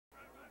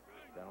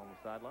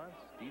sidelines,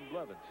 Steve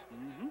Blevins.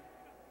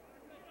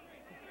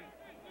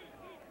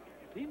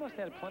 He must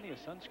have had plenty of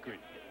sunscreen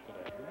today.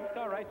 He looked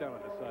all right down on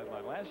the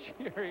sideline. Last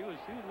year, he was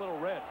a little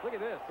red. Look at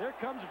this. Here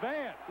comes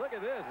Vann. Look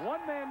at this.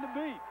 One man to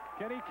beat.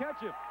 Can he catch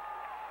him?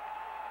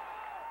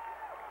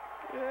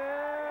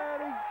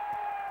 And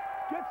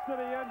he gets to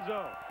the end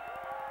zone.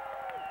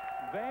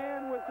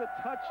 Vann with the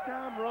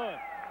touchdown run.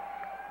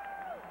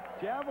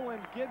 Javelin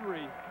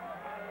Guidry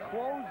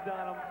closed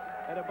on him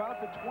at about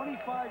the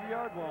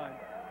 25-yard line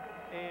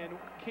and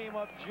came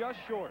up just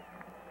short.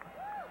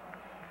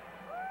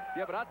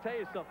 Yeah, but I'll tell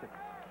you something.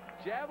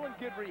 Javelin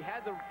Guidry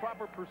had the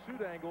proper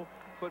pursuit angle,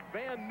 but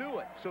Vann knew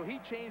it. So he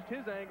changed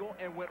his angle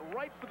and went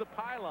right for the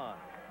pylon.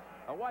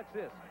 Now watch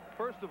this.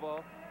 First of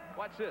all,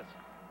 watch this.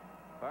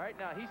 All right,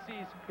 now he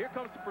sees, here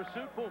comes the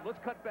pursuit. Boom, let's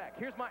cut back.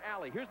 Here's my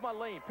alley. Here's my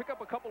lane. Pick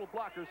up a couple of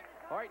blockers.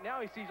 All right,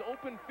 now he sees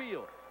open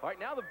field. All right,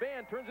 now the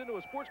van turns into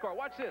a sports car.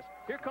 Watch this.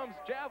 Here comes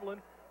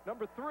Javelin,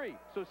 number 3.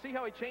 So see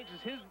how he changes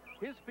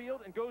his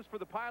field and goes for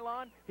the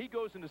pylon? He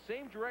goes in the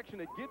same direction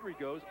that Guidry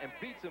goes and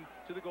beats him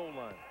to the goal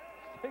line.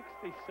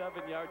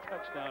 67-yard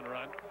touchdown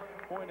run.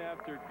 Point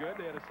after good.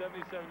 They had a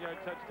 77-yard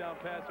touchdown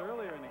pass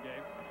earlier in the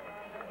game.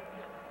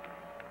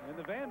 And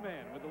the Vann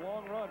with the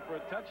long run for a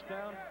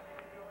touchdown.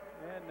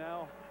 And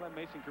now Glenn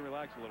Mason can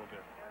relax a little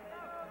bit.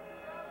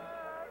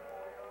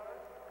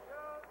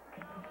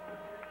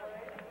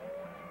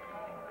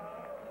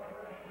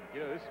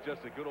 You know, this is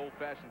just a good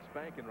old-fashioned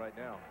spanking right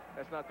now.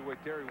 That's not the way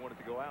Terry wanted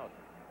to go out.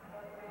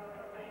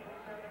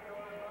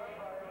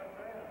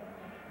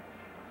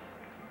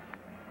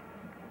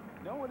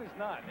 No, it is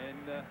not. And,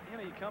 you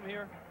know, you come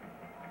here,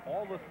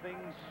 all the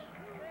things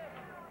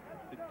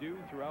to do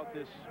throughout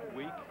this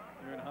week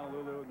here in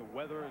Honolulu, and the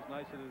weather as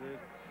nice as it is.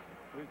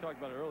 We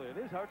talked about it earlier. It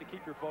is hard to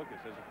keep your focus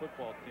as a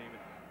football team. And,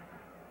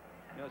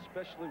 you know,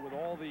 especially with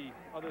all the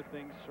other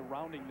things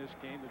surrounding this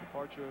game, the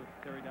departure of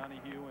Terry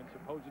Donahue and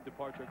supposed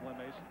departure of Glenn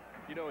Mason.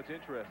 You know, it's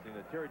interesting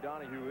that Terry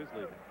Donahue is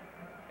leaving.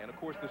 And, of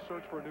course, the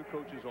search for a new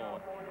coach is on.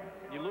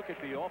 You look at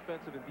the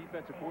offensive and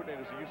defensive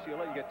coordinators at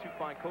UCLA, you got 2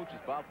 fine coaches.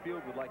 Bob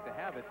Field would like to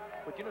have it.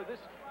 But, you know, this,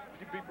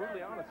 to be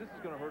brutally honest, this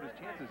is going to hurt his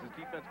chances. His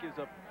defense gives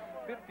up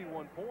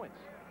 51 points.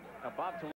 Now, Bob